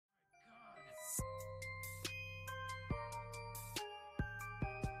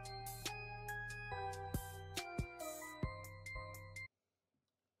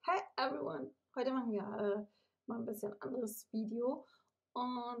Everyone, heute machen wir mal ein bisschen anderes Video.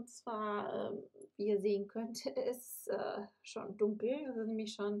 Und zwar, wie ihr sehen könnt, ist schon dunkel. Es ist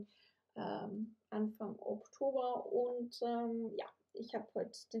nämlich schon Anfang Oktober und ja, ich habe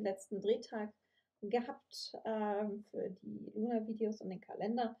heute den letzten Drehtag gehabt für die Luna-Videos und den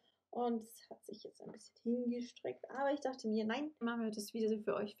Kalender. Und es hat sich jetzt ein bisschen hingestreckt. Aber ich dachte mir, nein, machen wir das Video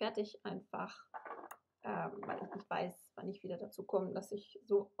für euch fertig, einfach weil ich nicht weiß, wann ich wieder dazu komme, dass ich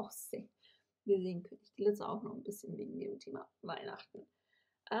so aussehe. Wir sehen könnt, ich glitzer auch noch ein bisschen wegen dem Thema Weihnachten.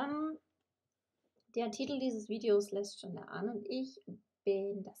 Der Titel dieses Videos lässt schon erahnen, ich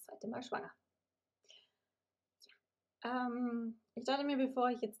bin das zweite Mal schwanger. Ja. Ich dachte mir,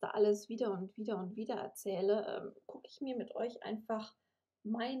 bevor ich jetzt da alles wieder und wieder erzähle, gucke ich mir mit euch einfach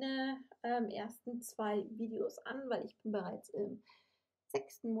meine ersten 2 Videos an, weil ich bin bereits im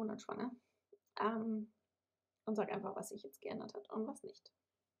 6. Monat schwanger. Und sage einfach, was sich jetzt geändert hat und was nicht.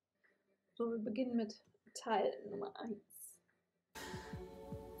 So, wir beginnen mit Teil Nummer 1.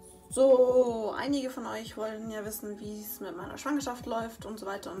 So, einige von euch wollen ja wissen, wie es mit meiner Schwangerschaft läuft und so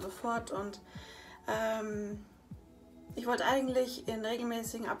weiter und so fort. Und ich wollte eigentlich in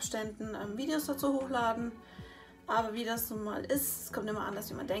regelmäßigen Abständen Videos dazu hochladen. Aber wie das nun mal ist, es kommt immer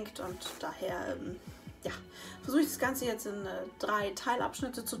anders, wie man denkt. Und daher ja, versuche ich das Ganze jetzt in 3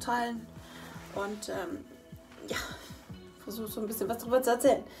 Teilabschnitte zu teilen. Und ja, versuche so ein bisschen was darüber zu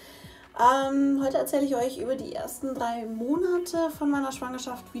erzählen. Heute erzähle ich euch über die ersten 3 Monate von meiner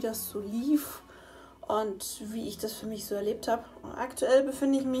Schwangerschaft, wie das so lief und wie ich das für mich so erlebt habe. Aktuell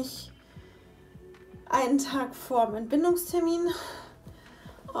befinde ich mich einen Tag vor dem Entbindungstermin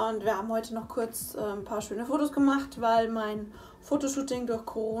und wir haben heute noch kurz ein paar schöne Fotos gemacht, weil mein Fotoshooting durch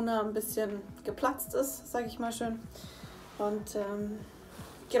Corona ein bisschen geplatzt ist, sage ich mal schön. Und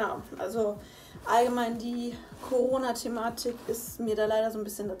genau, also allgemein die Corona-Thematik ist mir da leider so ein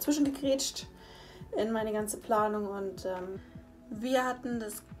bisschen dazwischen gegrätscht in meine ganze Planung und wir hatten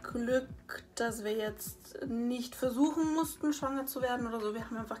das Glück, dass wir jetzt nicht versuchen mussten, schwanger zu werden oder so. Wir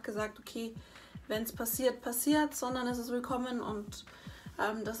haben einfach gesagt, okay, wenn es passiert, passiert, sondern es ist willkommen und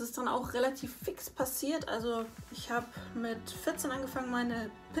das ist dann auch relativ fix passiert. Also ich habe mit 14 angefangen,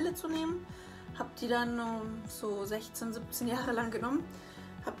 meine Pille zu nehmen, habe die dann so 16, 17 Jahre lang genommen.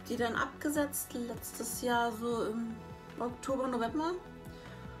 Habe die dann abgesetzt letztes Jahr so im Oktober, November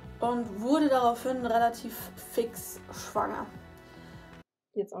und wurde daraufhin relativ fix schwanger.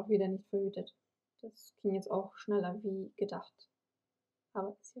 Jetzt auch wieder nicht verhütet. Das ging jetzt auch schneller wie gedacht.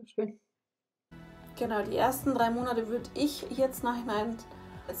 Aber ist ja schön. Genau, die ersten 3 Monate würde ich jetzt nachhinein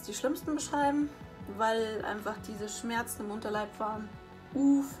als die schlimmsten beschreiben, weil einfach diese Schmerzen im Unterleib waren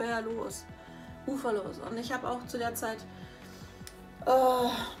uferlos. Uferlos. Und ich habe auch zu der Zeit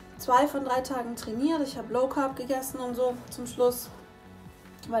 2 von 3 Tagen trainiert. Ich habe Low Carb gegessen und so zum Schluss,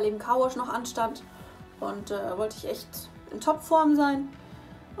 weil eben Kauosch noch anstand und wollte ich echt in Topform sein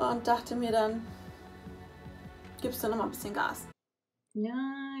und dachte mir dann, gibst du noch mal ein bisschen Gas.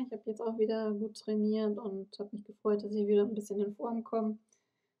 Ja, ich habe jetzt auch wieder gut trainiert und habe mich gefreut, dass ich wieder ein bisschen in Form komme.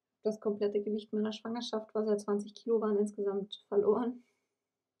 Das komplette Gewicht meiner Schwangerschaft, was ja 20 Kilo waren, insgesamt verloren.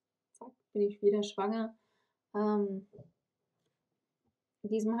 Zack, bin ich wieder schwanger.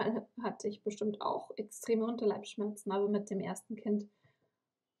 Diesmal hatte ich bestimmt auch extreme Unterleibsschmerzen, aber mit dem ersten Kind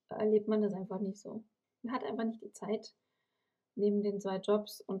erlebt man das einfach nicht so. Man hat einfach nicht die Zeit, neben den 2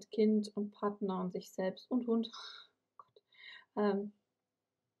 Jobs und Kind und Partner und sich selbst und Hund und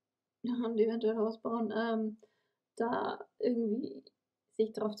eventuell Haus bauen, da irgendwie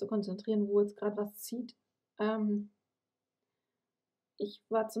sich darauf zu konzentrieren, wo jetzt gerade was zieht. Ich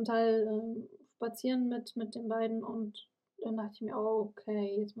war zum Teil spazieren mit den beiden und dann dachte ich mir, oh,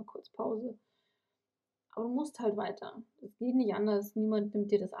 okay, jetzt mal kurz Pause. Aber du musst halt weiter. Es geht nicht anders. Niemand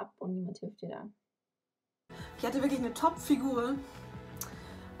nimmt dir das ab und niemand hilft dir da. Ich hatte wirklich eine Top-Figur.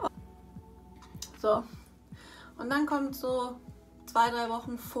 So. Und dann kommt so 2, 3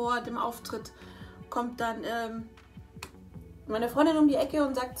 Wochen vor dem Auftritt, kommt dann meine Freundin um die Ecke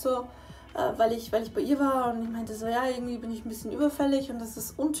und sagt so, weil ich bei ihr war und ich meinte so, ja, irgendwie bin ich ein bisschen überfällig und das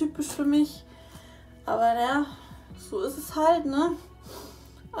ist untypisch für mich. Aber naja, so ist es halt, ne?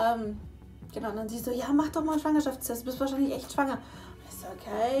 Genau, und dann sie so, ja, mach doch mal einen Schwangerschaftstest, du bist wahrscheinlich echt schwanger. Und ich so,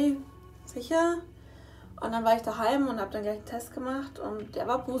 okay, sicher? Und dann war ich daheim und habe dann gleich einen Test gemacht und der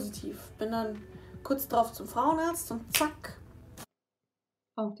war positiv. Bin dann kurz drauf zum Frauenarzt und zack.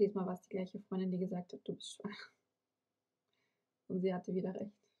 Auch diesmal war es die gleiche Freundin, die gesagt hat, du bist schwanger. Und sie hatte wieder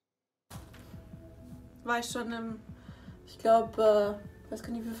recht. War ich schon im, ich glaube, weiß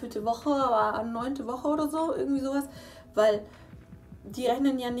gar nicht wie vielte Woche, aber 9. Woche oder so, irgendwie sowas. Weil die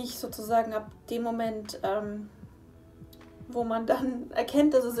rechnen ja nicht sozusagen ab dem Moment, wo man dann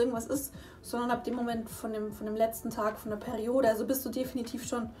erkennt, dass es irgendwas ist, sondern ab dem Moment von dem letzten Tag von der Periode. Also bist du definitiv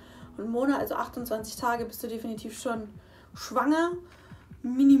schon einen Monat, also 28 Tage bist du definitiv schon schwanger,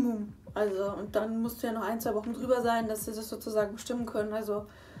 Minimum. Also und dann musst du ja noch 1, 2 Wochen drüber sein, dass sie das sozusagen bestimmen können. Also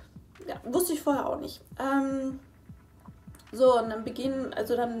ja, wusste ich vorher auch nicht. So, und dann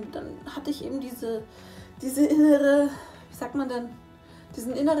dann hatte ich eben diese innere, wie sagt man denn,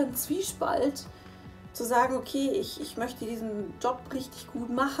 diesen inneren Zwiespalt, zu sagen, okay, ich möchte diesen Job richtig gut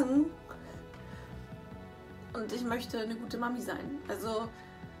machen und ich möchte eine gute Mami sein. Also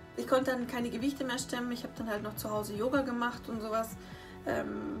ich konnte dann keine Gewichte mehr stemmen, ich habe dann halt noch zu Hause Yoga gemacht und sowas.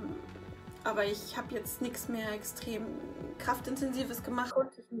 Aber ich habe jetzt nichts mehr extrem kraftintensives gemacht.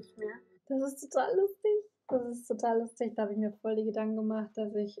 Konnte ich nicht mehr. Das ist total lustig. Das ist total lustig. Da habe ich mir voll die Gedanken gemacht,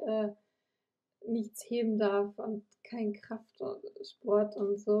 dass ich nichts heben darf und kein Kraftsport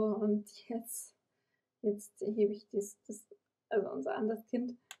und so. Und jetzt hebe ich also unser anderes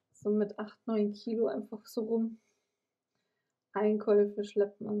Kind, so mit 8, 9 Kilo einfach so rum. Einkäufe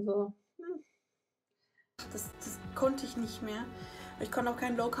schleppen und so. Das konnte ich nicht mehr. Ich konnte auch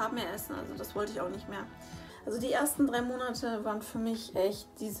kein Low Carb mehr essen, also das wollte ich auch nicht mehr. Also die ersten 3 Monate waren für mich echt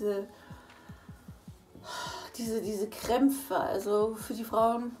diese Krämpfe, also für die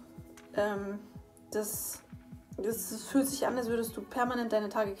Frauen. Das fühlt sich an, als würdest du permanent deine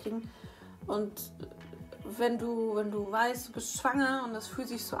Tage kriegen. Und wenn du weißt, du bist schwanger und das fühlt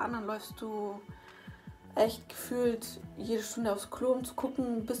sich so an, dann läufst du echt gefühlt jede Stunde aufs Klo, um zu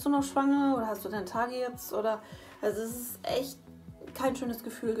gucken, bist du noch schwanger oder hast du deine Tage jetzt? Also es ist echt kein schönes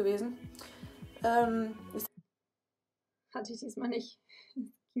Gefühl gewesen. Hatte ich diesmal nicht.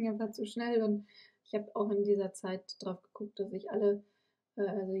 Es ging einfach zu schnell und ich habe auch in dieser Zeit drauf geguckt, dass ich also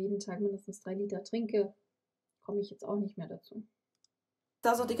jeden Tag mindestens 3 Liter trinke. Komme ich jetzt auch nicht mehr dazu.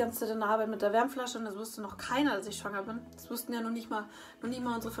 Da ist auch die ganze Zeit in der Arbeit mit der Wärmflasche und das wusste noch keiner, dass ich schwanger bin. Das wussten ja noch nicht mal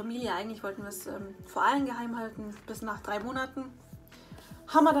unsere Familie. Eigentlich wollten wir es vor allem geheim halten, bis nach 3 Monaten.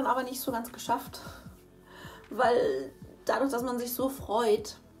 Haben wir dann aber nicht so ganz geschafft, weil dadurch, dass man sich so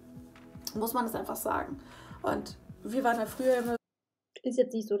freut, muss man es einfach sagen. Und wir waren ja früher immer... Ist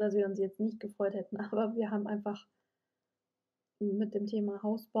jetzt nicht so, dass wir uns jetzt nicht gefreut hätten, aber wir haben einfach mit dem Thema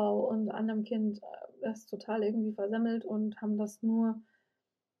Hausbau und anderem Kind das total irgendwie versemmelt und haben das nur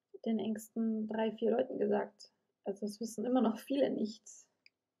den engsten 3, 4 Leuten gesagt. Also es wissen immer noch viele nicht.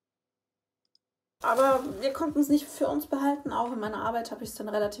 Aber wir konnten es nicht für uns behalten. Auch in meiner Arbeit habe ich es dann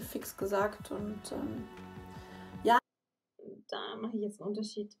relativ fix gesagt. Und ja. Da mache ich jetzt einen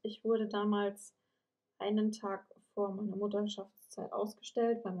Unterschied. Ich wurde damals einen Tag vor meiner Mutterschaftszeit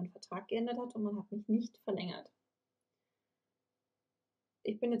ausgestellt, weil mein Vertrag geändert hat und man hat mich nicht verlängert.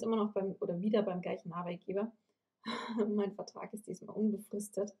 Ich bin jetzt immer noch wieder beim gleichen Arbeitgeber. Mein Vertrag ist diesmal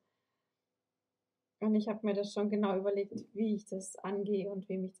unbefristet. Und ich habe mir das schon genau überlegt, wie ich das angehe und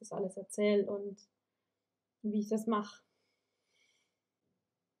wem ich das alles erzähle und wie ich das mache.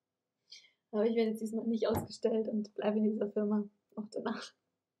 Aber ich werde jetzt diesmal nicht ausgestellt und bleibe in dieser Firma auch danach.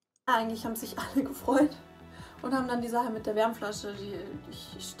 Eigentlich haben sich alle gefreut und haben dann die Sache mit der Wärmflasche, die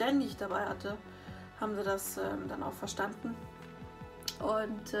ich ständig dabei hatte, haben sie das dann auch verstanden.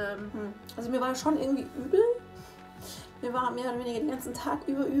 Und also mir war schon irgendwie übel. Mir war mehr oder weniger den ganzen Tag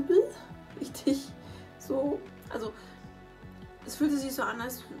über übel. Richtig so, also es fühlte sich so an,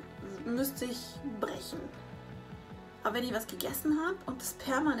 als müsste ich brechen. Aber wenn ich was gegessen habe und das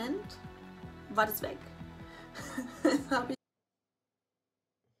permanent, war das weg.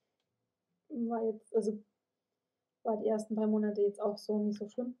 War die ersten 3 Monate jetzt auch so nicht so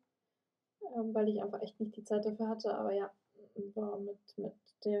schlimm, weil ich einfach echt nicht die Zeit dafür hatte. Aber ja, war mit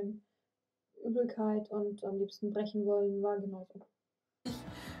dem Übelkeit und am liebsten brechen wollen, war genauso. Ich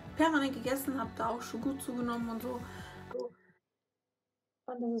permanent gegessen habe, da auch schon gut zugenommen und so.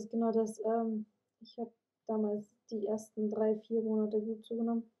 Und das ist genau das, ich habe damals die ersten 3, 4 Monate gut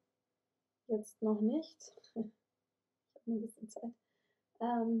zugenommen. Jetzt noch nicht. Ich habe ein bisschen Zeit.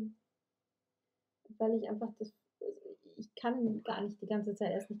 Weil ich einfach ich kann gar nicht die ganze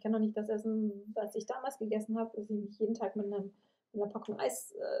Zeit essen. Ich kann noch nicht das essen, was ich damals gegessen habe, dass ich mich jeden Tag mit einer Packung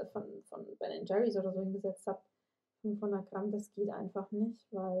Eis von Ben Jerry's oder so hingesetzt habe. 500 Gramm, das geht einfach nicht,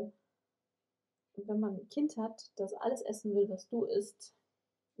 weil wenn man ein Kind hat, das alles essen will, was du isst,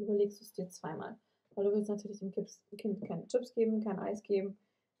 überlegst du es dir zweimal. Weil du willst natürlich dem Kind keine Chips geben, kein Eis geben,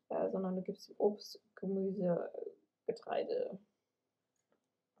 sondern du gibst ihm Obst, Gemüse, Getreide,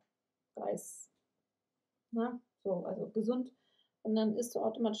 Reis, na, so, also gesund. Und dann isst du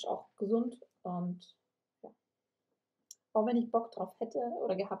automatisch auch gesund. Und ja, auch wenn ich Bock drauf hätte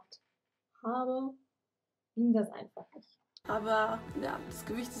oder gehabt habe, ging das einfach nicht. Aber ja, das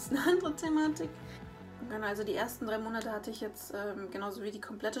Gewicht ist eine andere Thematik. Genau, also die ersten 3 Monate hatte ich jetzt genauso wie die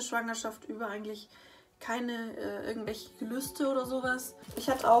komplette Schwangerschaft über eigentlich keine irgendwelche Gelüste oder sowas. Ich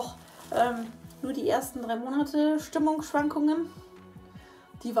hatte auch nur die ersten 3 Monate Stimmungsschwankungen.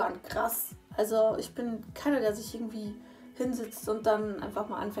 Die waren krass. Also ich bin keiner, der sich irgendwie hinsitzt und dann einfach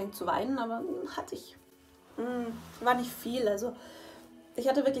mal anfängt zu weinen, aber hatte ich. War nicht viel. Also ich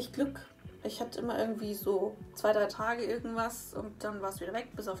hatte wirklich Glück. Ich hatte immer irgendwie so 2, 3 Tage irgendwas und dann war es wieder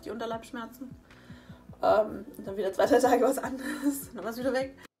weg, bis auf die Unterleibsschmerzen. Und dann wieder 2, 3 Tage was anderes und dann war es wieder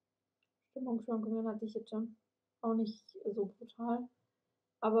weg. Stimmungsschwankungen hatte ich jetzt schon. Auch nicht so brutal.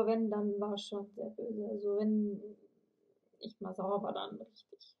 Aber wenn, dann war es schon sehr böse. Also wenn ich mal sauer war, dann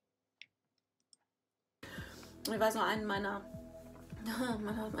richtig. Ich weiß noch, einen meiner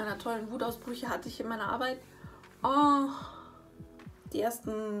tollen Wutausbrüche hatte ich in meiner Arbeit. Oh, die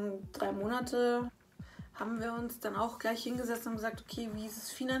ersten 3 Monate haben wir uns dann auch gleich hingesetzt und gesagt, okay, wie ist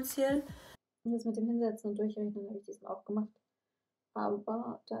es finanziell? Und das mit dem Hinsetzen und Durchrechnen habe ich diesmal auch gemacht.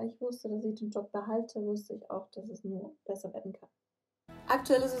 Aber da ich wusste, dass ich den Job behalte, wusste ich auch, dass es nur besser werden kann.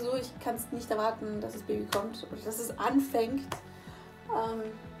 Aktuell ist es so, ich kann es nicht erwarten, dass das Baby kommt und dass es anfängt,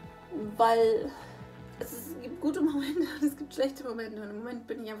 weil es gibt gute Momente und es gibt schlechte Momente. Und im Moment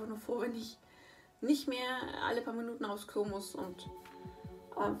bin ich einfach nur froh, wenn ich nicht mehr alle paar Minuten aufs Klo muss und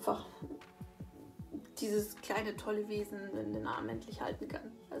einfach dieses kleine, tolle Wesen in den Armen endlich halten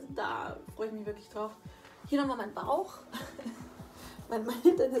kann. Also da freue ich mich wirklich drauf. Hier nochmal mein Bauch. Mein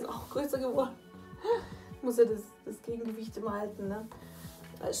Hintern ist auch größer geworden. Ich muss ja das Gegengewicht immer halten, ne?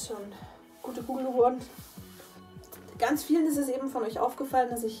 Da ist schon eine gute Kugel geworden. Ganz vielen ist es eben von euch aufgefallen,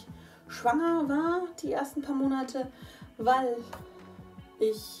 dass ich schwanger war die ersten paar Monate, weil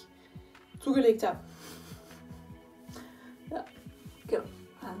ich zugelegt habe. Ja, genau.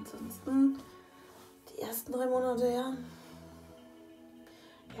 Ansonsten die ersten 3 Monate, ja.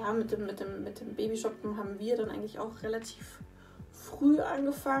 Ja, mit dem Babyshoppen haben wir dann eigentlich auch relativ früh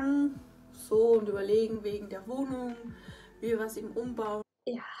angefangen. So und überlegen wegen der Wohnung, wie wir was eben umbauen.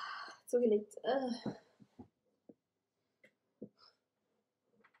 Ja, zugelegt.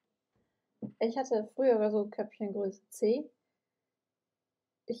 Ich hatte früher so Köpfchengröße C.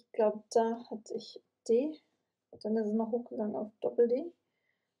 Ich glaube, da hatte ich D. Dann ist es noch hochgegangen auf Doppel-D.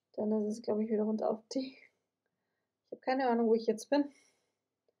 Dann ist es, glaube ich, wieder runter auf D. Ich habe keine Ahnung, wo ich jetzt bin.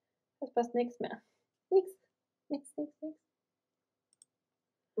 Es passt nichts mehr. Nichts.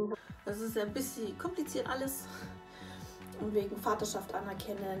 Das ist ein bisschen kompliziert alles. Und wegen Vaterschaft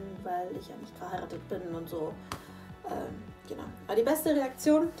anerkennen, weil ich ja nicht verheiratet bin und so. Genau. Aber die beste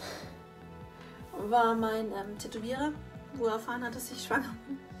Reaktion war mein Tätowierer, wo er erfahren hat, dass ich schwanger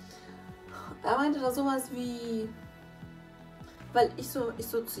bin. Er meinte da sowas wie, weil ich so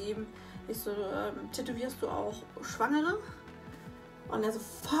zu ihm, tätowierst du auch Schwangere? Und er so,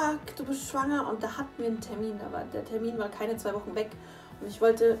 fuck, du bist schwanger. Und da hatten wir einen Termin, aber der Termin war keine 2 Wochen weg. Und ich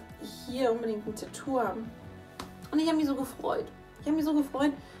wollte hier unbedingt ein Tattoo haben. Und ich habe mich so gefreut.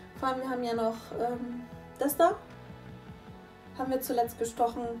 Vor allem, wir haben ja noch das da. Haben wir zuletzt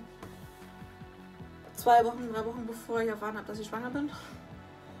gestochen. 2 Wochen, 3 Wochen bevor ich erfahren habe, dass ich schwanger bin.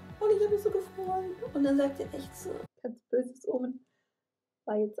 Und ich habe mich so gefreut. Und dann sagt er echt so. Ganz böses Omen.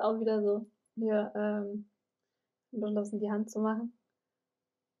 War jetzt auch wieder so. Wir beschlossen, die Hand zu machen.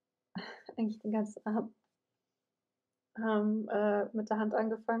 Eigentlich den ganzen Abend. Haben mit der Hand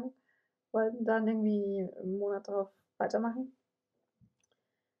angefangen. Wollten dann irgendwie einen Monat darauf weitermachen.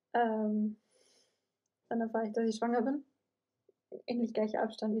 Und dann erfahre ich, dass ich schwanger bin. Ähnlich gleicher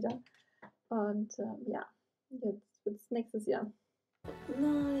Abstand wieder. Und ja, jetzt wird es nächstes Jahr.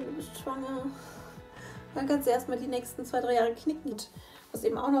 Nein, du bist schwanger. Dann kannst du erstmal die nächsten 2, 3 Jahre knicken. Was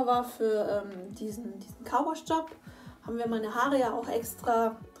eben auch noch war für diesen Cowboy-Job, haben wir meine Haare ja auch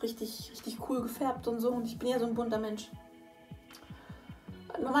extra richtig cool gefärbt und so. Und ich bin ja so ein bunter Mensch.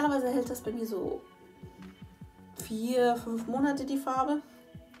 Normalerweise hält das bei mir so 4, 5 Monate die Farbe.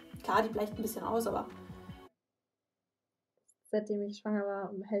 Klar, die bleicht ein bisschen aus, aber Seitdem ich schwanger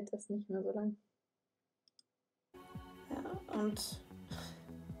war, hält das nicht mehr so lang. ja, und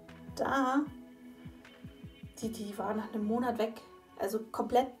da, die war nach einem Monat weg. Also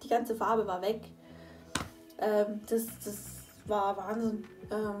komplett die ganze Farbe war weg. Das war Wahnsinn.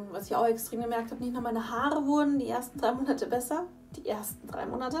 Was ich auch extrem gemerkt habe, nicht nur meine Haare wurden die ersten 3 Monate besser, die ersten 3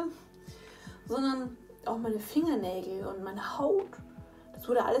 Monate, sondern auch meine Fingernägel und meine Haut. Das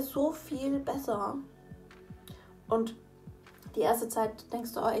wurde alles so viel besser. Und die erste Zeit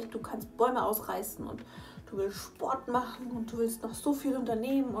denkst du auch echt, du kannst Bäume ausreißen und du willst Sport machen und du willst noch so viel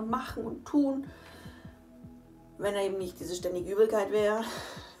unternehmen und machen und tun. Wenn da eben nicht diese ständige Übelkeit wäre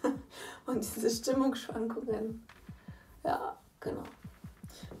und diese Stimmungsschwankungen. Ja, genau.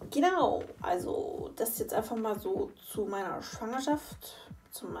 Genau, also das jetzt einfach mal so zu meiner Schwangerschaft,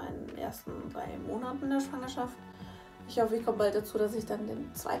 zu meinen ersten 3 Monaten der Schwangerschaft. Ich hoffe, ich komme bald dazu, dass ich dann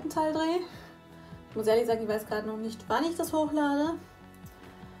den zweiten Teil drehe. Ich muss ehrlich sagen, ich weiß gerade noch nicht, wann ich das hochlade.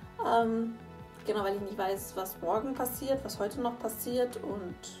 Genau, weil ich nicht weiß, was morgen passiert, was heute noch passiert.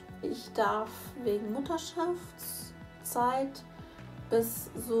 Und ich darf wegen Mutterschaftszeit bis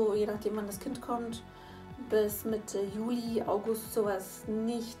so, je nachdem wann das Kind kommt, bis Mitte Juli, August sowas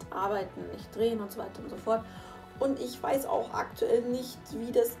nicht arbeiten, nicht drehen und so weiter und so fort. Und ich weiß auch aktuell nicht,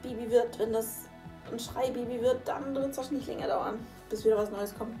 wie das Baby wird. Wenn das ein Schreibaby wird, dann wird es wahrscheinlich länger dauern, bis wieder was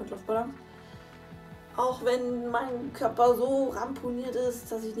Neues kommt mit Luftballons. Auch wenn mein Körper so ramponiert ist,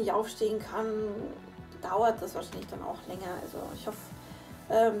 dass ich nicht aufstehen kann, dauert das wahrscheinlich dann auch länger. Also ich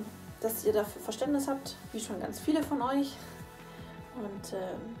hoffe, dass ihr dafür Verständnis habt, wie schon ganz viele von euch. Und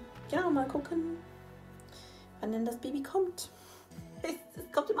ja, mal gucken, wann denn das Baby kommt.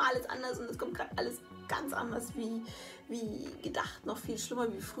 Es kommt immer alles anders und es kommt gerade alles ganz anders wie gedacht. Noch viel schlimmer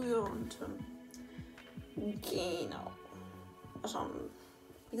wie früher und genau. Mal schauen.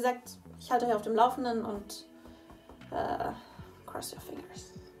 Wie gesagt, ich halte euch auf dem Laufenden und cross your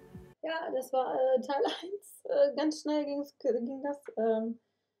fingers. Ja, das war Teil 1. Ganz schnell ging das.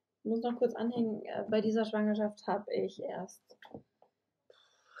 Ich muss noch kurz anhängen. Bei dieser Schwangerschaft habe ich erst,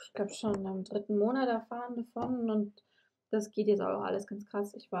 ich glaube, schon im 3. Monat erfahren davon. Und das geht jetzt auch alles ganz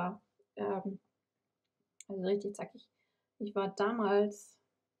krass. Ich war, also richtig zackig. Ich war damals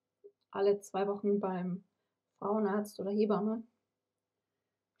alle 2 Wochen beim Frauenarzt oder Hebamme.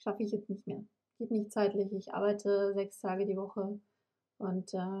 Schaffe ich jetzt nicht mehr. Geht nicht zeitlich. Ich arbeite 6 Tage die Woche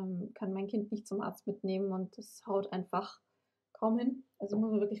und kann mein Kind nicht zum Arzt mitnehmen und das haut einfach kaum hin. Also muss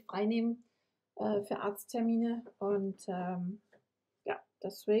man wirklich frei nehmen für Arzttermine und ja,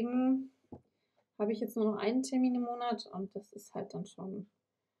 deswegen habe ich jetzt nur noch einen Termin im Monat und das ist halt dann schon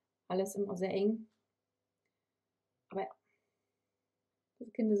alles immer sehr eng. Aber ja,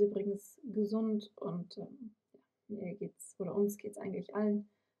 das Kind ist übrigens gesund und mir geht's, oder uns geht's eigentlich allen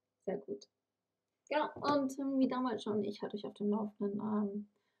sehr gut. Ja, und wie damals schon, ich halte euch auf dem Laufenden.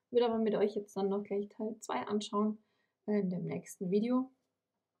 Würde aber mit euch jetzt dann noch gleich Teil 2 anschauen in dem nächsten Video.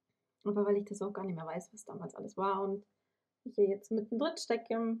 Aber weil ich das auch gar nicht mehr weiß, was damals alles war und ich hier jetzt mittendrin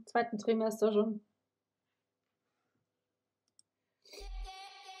stecke im 2. Trimester schon,